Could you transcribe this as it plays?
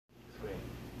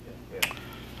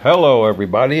Hello,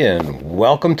 everybody, and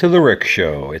welcome to The Rick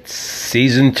Show. It's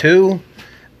Season 2,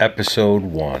 Episode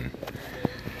 1.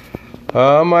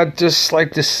 I'd just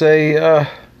like to say,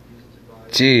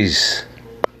 geez,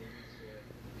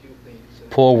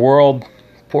 poor world,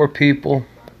 poor people,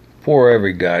 poor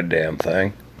every goddamn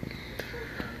thing.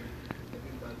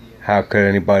 How could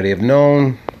anybody have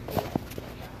known?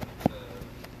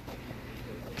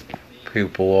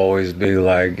 People always be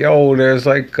like, yo, there's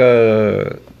like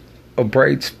a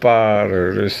bright spot,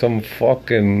 or there's some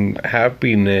fucking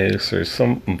happiness, or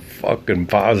something fucking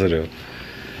positive.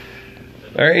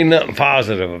 There ain't nothing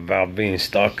positive about being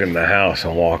stuck in the house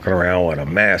and walking around with a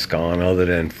mask on, other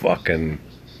than fucking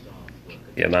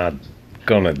you're not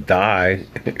gonna die.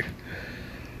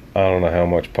 I don't know how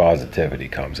much positivity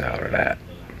comes out of that,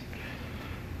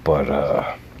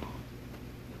 but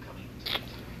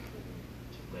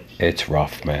it's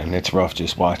rough, man. It's rough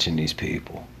just watching these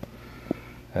people.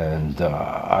 And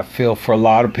I feel for a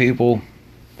lot of people,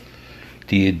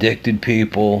 the addicted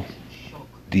people,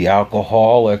 the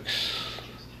alcoholics,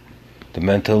 the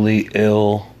mentally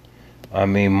ill. I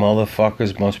mean,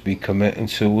 motherfuckers must be committing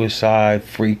suicide,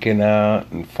 freaking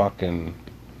out, and fucking,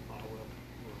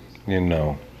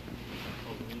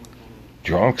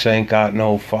 drunks ain't got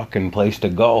no fucking place to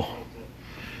go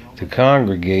to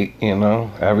congregate,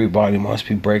 Everybody must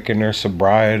be breaking their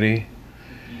sobriety.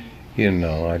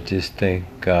 I just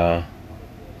think a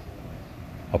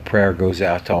prayer goes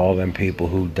out to all them people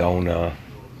who don't have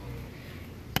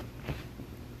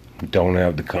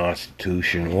the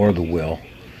Constitution or the will,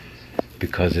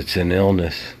 because it's an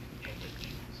illness.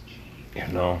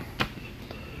 I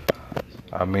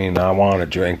mean, I want to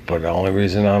drink, but the only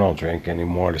reason I don't drink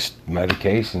anymore is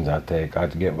medications I take. I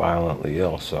get violently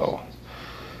ill, so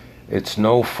it's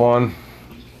no fun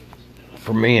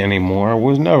for me anymore. It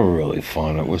was never really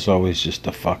fun. It was always just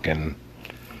it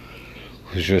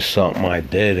was just something I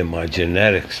did in my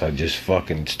genetics. I just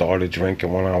fucking started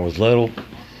drinking when I was little,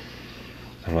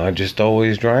 and I just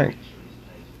always drank.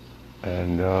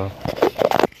 And it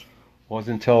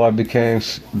wasn't until I became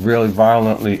really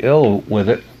violently ill with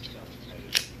it.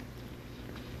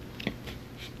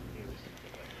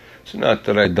 It's not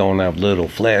that I don't have little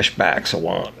flashbacks. I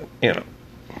want,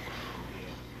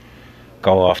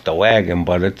 go off the wagon,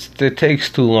 but it takes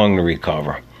too long to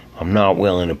recover. I'm not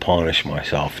willing to punish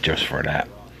myself just for that.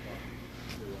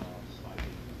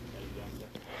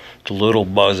 The little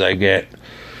buzz I get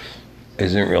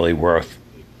isn't really worth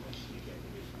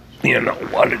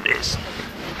what it is.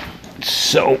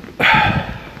 So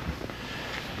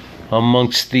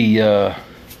amongst the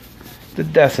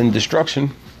death and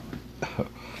destruction,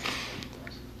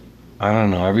 I don't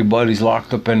know, everybody's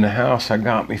locked up in the house. I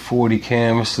got me 40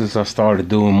 canvases. I started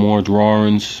doing more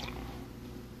drawings.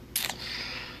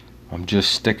 I'm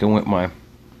just sticking with my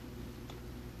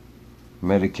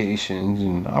medications,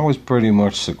 and I was pretty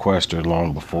much sequestered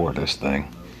long before this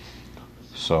thing.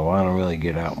 So I don't really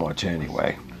get out much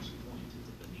anyway,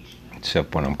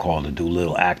 except when I'm called to do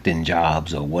little acting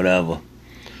jobs or whatever.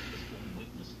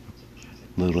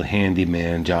 Little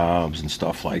handyman jobs and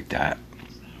stuff like that.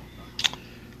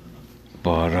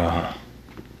 But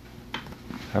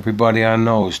everybody I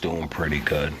know is doing pretty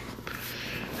good.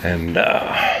 And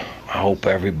I hope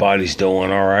everybody's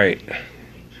doing alright,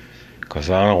 because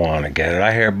I don't want to get it.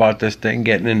 I hear about this thing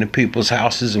getting into people's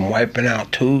houses and wiping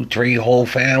out 2-3 whole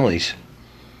families.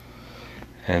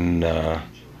 And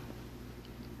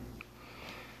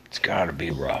it's got to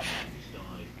be rough.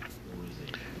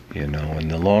 And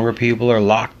the longer people are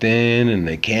locked in and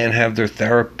they can't have their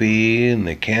therapy and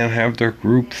they can't have their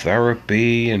group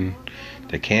therapy and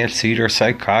they can't see their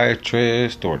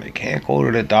psychiatrist or they can't go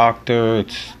to the doctor,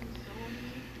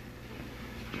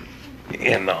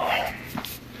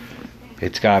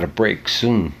 it's got to break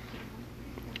soon.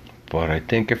 But I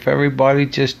think if everybody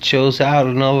just chills out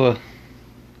another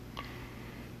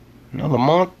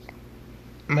month,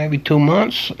 maybe 2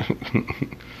 months,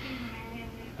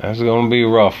 that's gonna be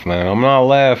rough, man. I'm not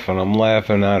laughing. I'm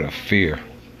laughing out of fear.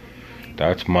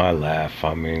 That's my laugh.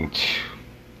 I mean,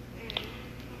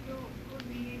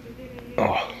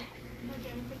 oh.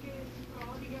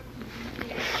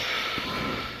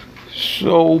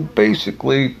 So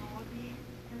basically,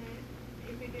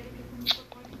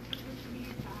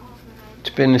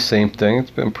 it's been the same thing. It's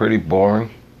been pretty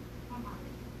boring.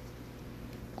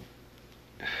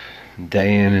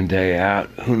 Day in and day out.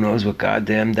 Who knows what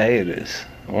goddamn day it is?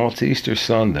 Well, it's Easter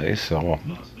Sunday, so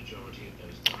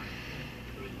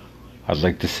I'd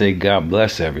like to say God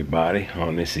bless everybody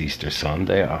on this Easter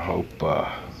Sunday. I hope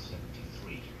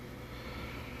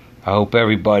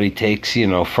everybody takes,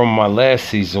 from my last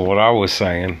season, what I was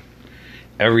saying,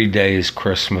 every day is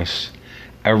Christmas.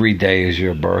 Every day is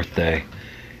your birthday,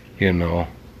 you know.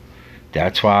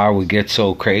 That's why we get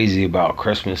so crazy about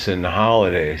Christmas and the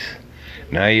holidays.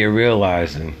 Now you're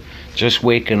realizing just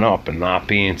waking up and not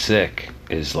being sick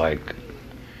is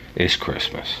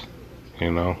Christmas,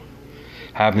 you know.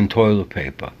 Having toilet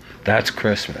paper, that's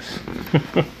Christmas.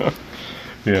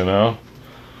 You know,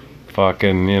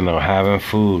 fucking, you know, having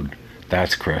food,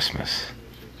 that's Christmas.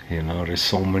 You know, there's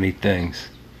so many things.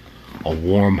 A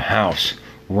warm house,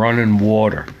 running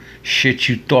water, shit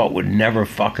you thought would never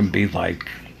fucking be like,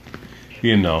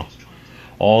 you know,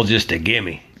 all just a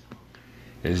gimme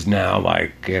is now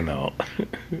like, you know.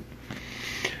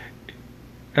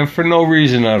 And for no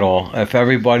reason at all. If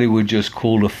everybody would just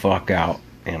cool the fuck out,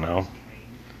 you know.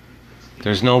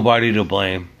 There's nobody to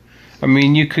blame. I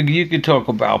mean, you could talk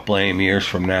about blame years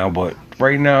from now, but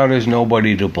right now there's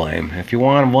nobody to blame. If you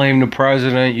want to blame the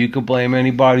president, you could blame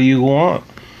anybody you want.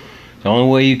 The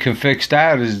only way you can fix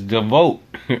that is to vote,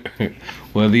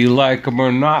 whether you like them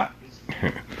or not.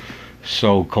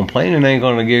 So complaining ain't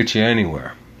gonna get you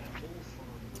anywhere.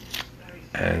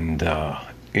 And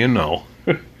you know,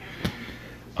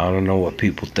 I don't know what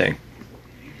people think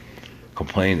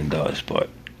complaining does, but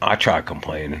I try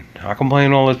complaining. I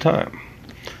complain all the time.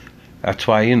 That's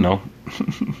why, you know,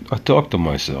 I talk to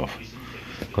myself,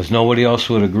 because nobody else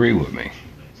would agree with me.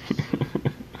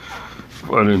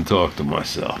 I didn't talk to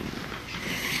myself.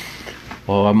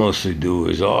 All I mostly do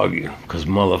is argue, because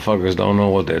motherfuckers don't know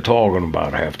what they're talking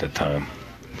about half the time.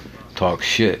 Talk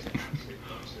shit.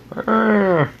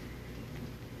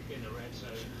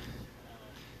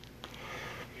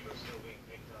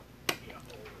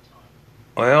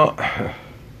 Well,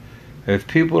 if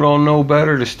people don't know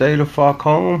better to stay the fuck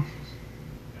home,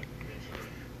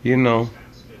 you know,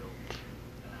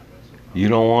 you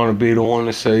don't want to be the one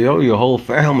to say, yo, your whole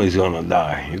family's gonna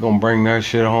die. You're gonna bring that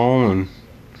shit home, and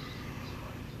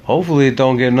hopefully it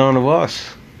don't get none of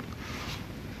us.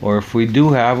 Or if we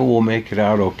do have it, we'll make it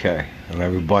out okay. And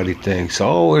everybody thinks,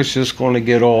 oh, it's just gonna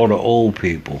get all the old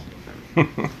people.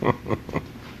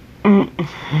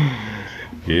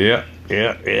 Yeah.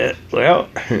 Well,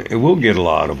 it will get a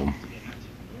lot of them.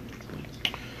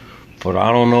 But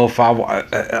I don't know if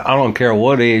I don't care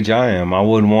what age I am. I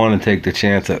wouldn't want to take the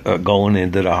chance of going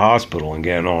into the hospital and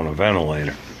getting on a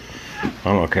ventilator.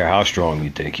 I don't care how strong you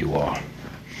think you are.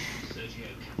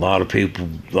 A lot of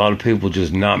people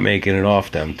just not making it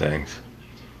off them things.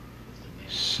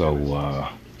 So,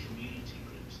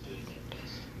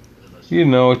 you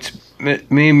know, it's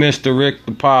me, Mr. Rick,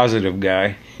 the positive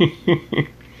guy.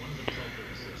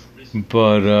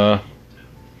 But,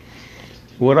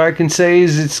 what I can say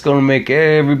is it's gonna make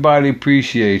everybody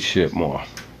appreciate shit more,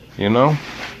 you know?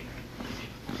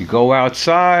 You go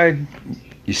outside,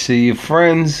 you see your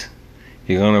friends,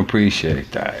 you're gonna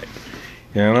appreciate that.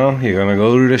 You know, you're gonna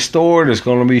go to the store, there's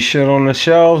gonna be shit on the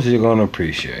shelves, you're gonna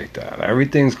appreciate that.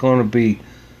 Everything's gonna be,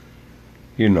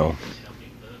 you know,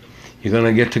 you're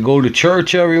gonna get to go to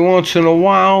church every once in a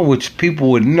while, which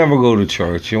people would never go to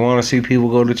church. You wanna see people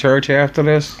go to church after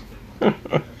this?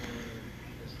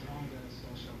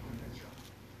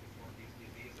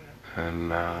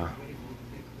 And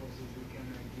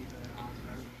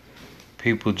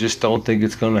people just don't think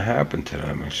it's going to happen to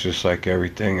them. It's just like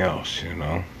everything else, you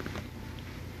know.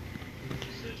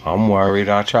 I'm worried.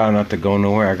 I try not to go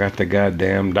nowhere. I got the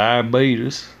goddamn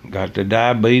diabetes. Got the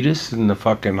diabetes and the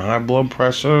fucking high blood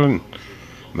pressure and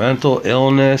mental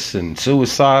illness and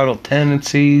suicidal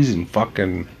tendencies and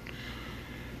fucking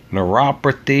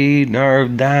neuropathy,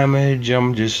 nerve damage.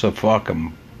 I'm just a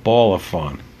fucking ball of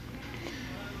fun.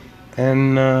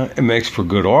 And it makes for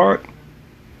good art.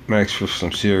 Makes for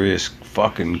some serious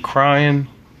fucking crying.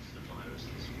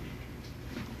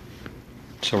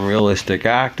 Some realistic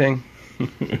acting.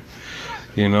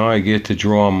 You know, I get to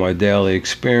draw on my daily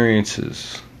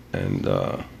experiences. And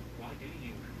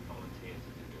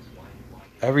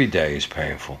every day is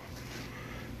painful.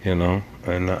 You know,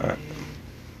 and I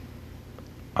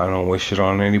don't wish it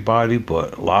on anybody,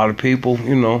 but a lot of people,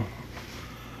 you know,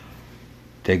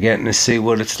 they're getting to see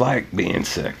what it's like being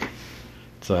sick.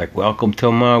 It's like, welcome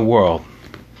to my world.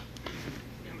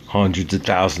 Hundreds of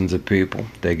thousands of people.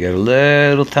 They get a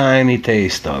little tiny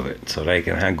taste of it, so they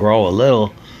can grow a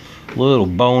little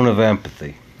bone of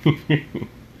empathy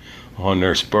on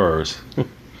their spurs.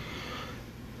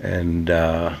 And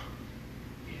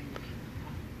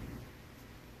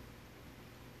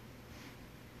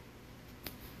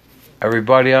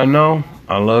everybody I know,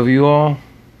 I love you all.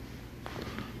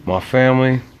 My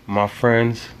family, my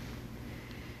friends,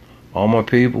 all my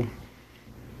people,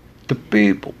 the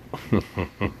people.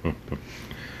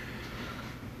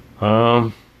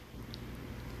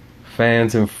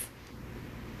 Fans and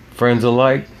friends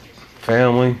alike,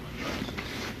 family,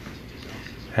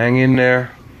 hang in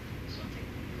there.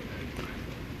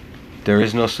 There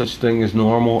is no such thing as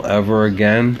normal ever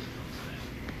again,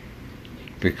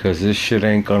 because this shit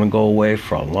ain't gonna go away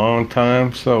for a long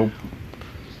time. So,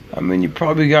 I mean, you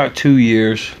probably got 2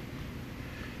 years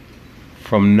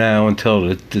from now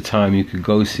until the time you could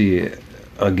go see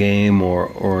a game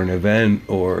or an event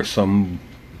or some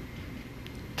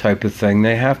type of thing.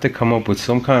 They have to come up with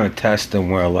some kind of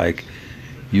testing where, like,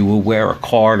 you will wear a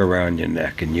card around your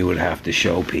neck and you would have to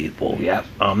show people, yep,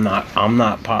 I'm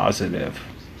not positive.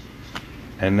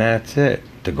 And that's it.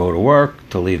 To go to work,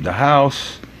 to leave the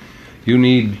house, you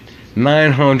need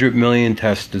 900 million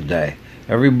tests a day.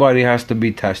 Everybody has to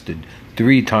be tested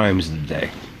 3 times a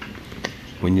day.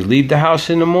 When you leave the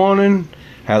house in the morning,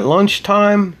 at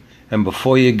lunchtime, and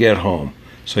before you get home.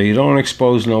 So you don't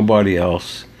expose nobody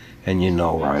else, and you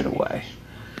know right away.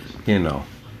 You know,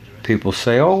 people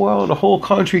say, oh, well, the whole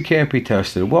country can't be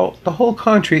tested. Well, the whole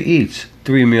country eats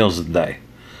 3 meals a day.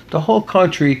 The whole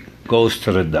country goes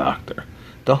to the doctor.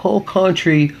 The whole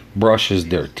country brushes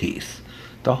their teeth.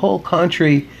 The whole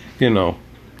country, you know,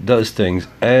 does things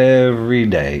every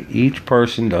day. Each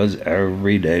person does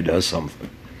every day, does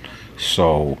something.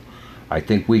 So I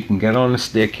think we can get on the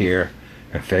stick here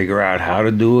and figure out how to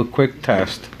do a quick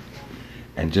test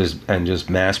and just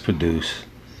mass produce,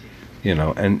 you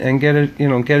know, and get it, you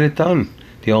know, get it done.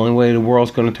 The only way the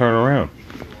world's going to turn around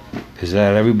is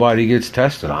that everybody gets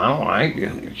tested. I don't like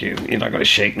you're not going to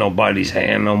shake nobody's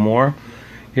hand no more.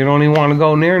 You don't even want to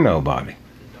go near nobody.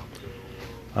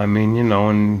 I mean, you know,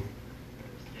 and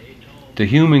the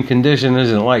human condition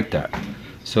isn't like that.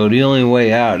 So the only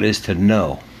way out is to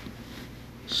know.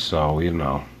 So, you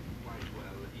know,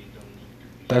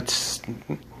 that's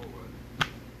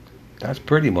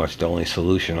pretty much the only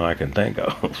solution I can think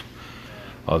of.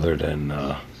 Other than,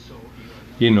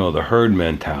 you know, the herd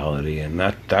mentality. And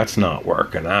that's not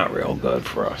working out real good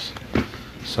for us.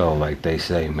 So, like they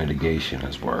say, mitigation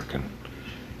is working.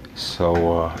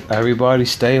 So, everybody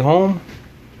stay home.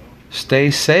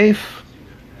 Stay safe.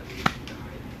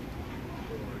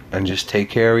 And just take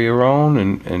care of your own.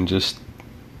 And just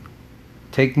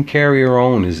taking care of your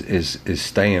own is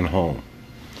staying home.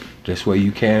 This way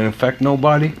you can't infect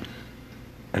nobody.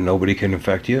 And nobody can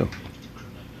infect you.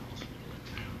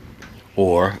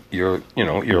 Or you're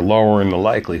lowering the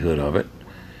likelihood of it.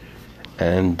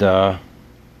 And I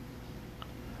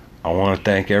want to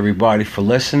thank everybody for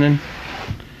listening.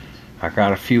 I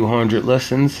got a few hundred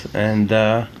listens, and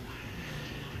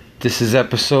this is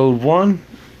episode 1,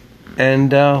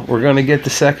 and we're gonna get the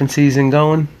second season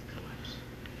going,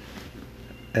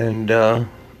 and we're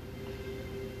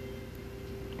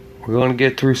gonna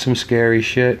get through some scary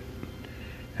shit,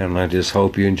 and I just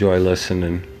hope you enjoy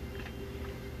listening.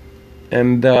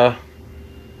 And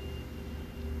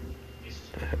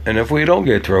if we don't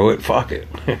get through it, fuck it.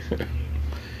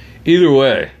 Either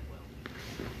way.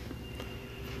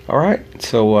 Alright,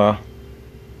 so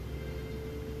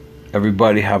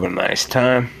everybody have a nice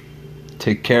time.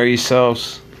 Take care of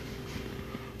yourselves.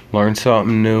 Learn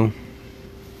something new.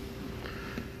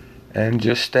 And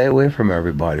just stay away from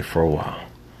everybody for a while.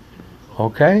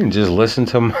 Okay? And just listen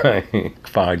to my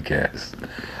podcast.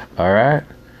 Alright?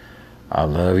 I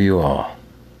love you all.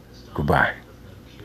 Goodbye.